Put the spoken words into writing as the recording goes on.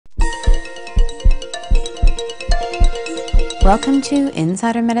Welcome to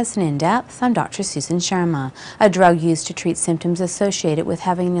Insider Medicine in Depth. I'm Dr. Susan Sharma. A drug used to treat symptoms associated with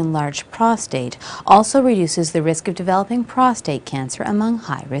having an enlarged prostate also reduces the risk of developing prostate cancer among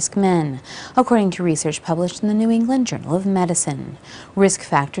high-risk men, according to research published in the New England Journal of Medicine. Risk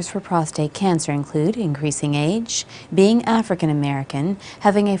factors for prostate cancer include increasing age, being African American,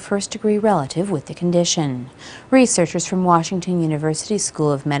 having a first-degree relative with the condition. Researchers from Washington University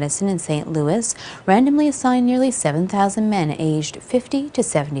School of Medicine in St. Louis randomly assigned nearly 7,000 men aged 50 to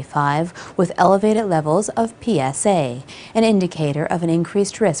 75 with elevated levels of PSA, an indicator of an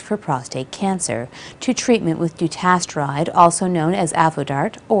increased risk for prostate cancer, to treatment with Dutasteride, also known as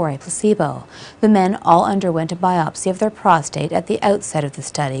Avodart, or a placebo. The men all underwent a biopsy of their prostate at the outset of the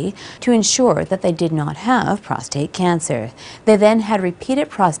study to ensure that they did not have prostate cancer. They then had repeated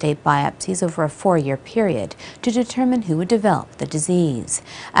prostate biopsies over a 4-year period to determine who would develop the disease.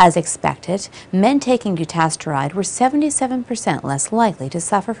 As expected, men taking Dutasteride were 77% less likely to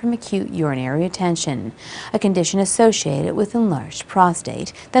suffer from acute urinary retention, a condition associated with enlarged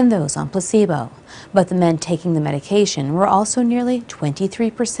prostate, than those on placebo. But the men taking the medication were also nearly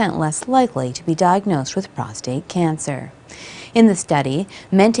 23% less likely to be diagnosed with prostate cancer. In the study,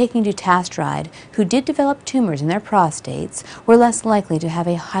 men taking Dutasteride who did develop tumors in their prostates were less likely to have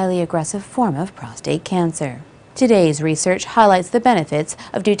a highly aggressive form of prostate cancer. Today's research highlights the benefits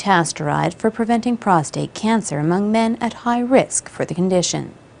of Dutasteride for preventing prostate cancer among men at high risk for the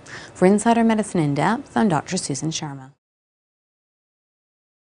condition. For Insider Medicine in Depth, I'm Dr. Susan Sharma.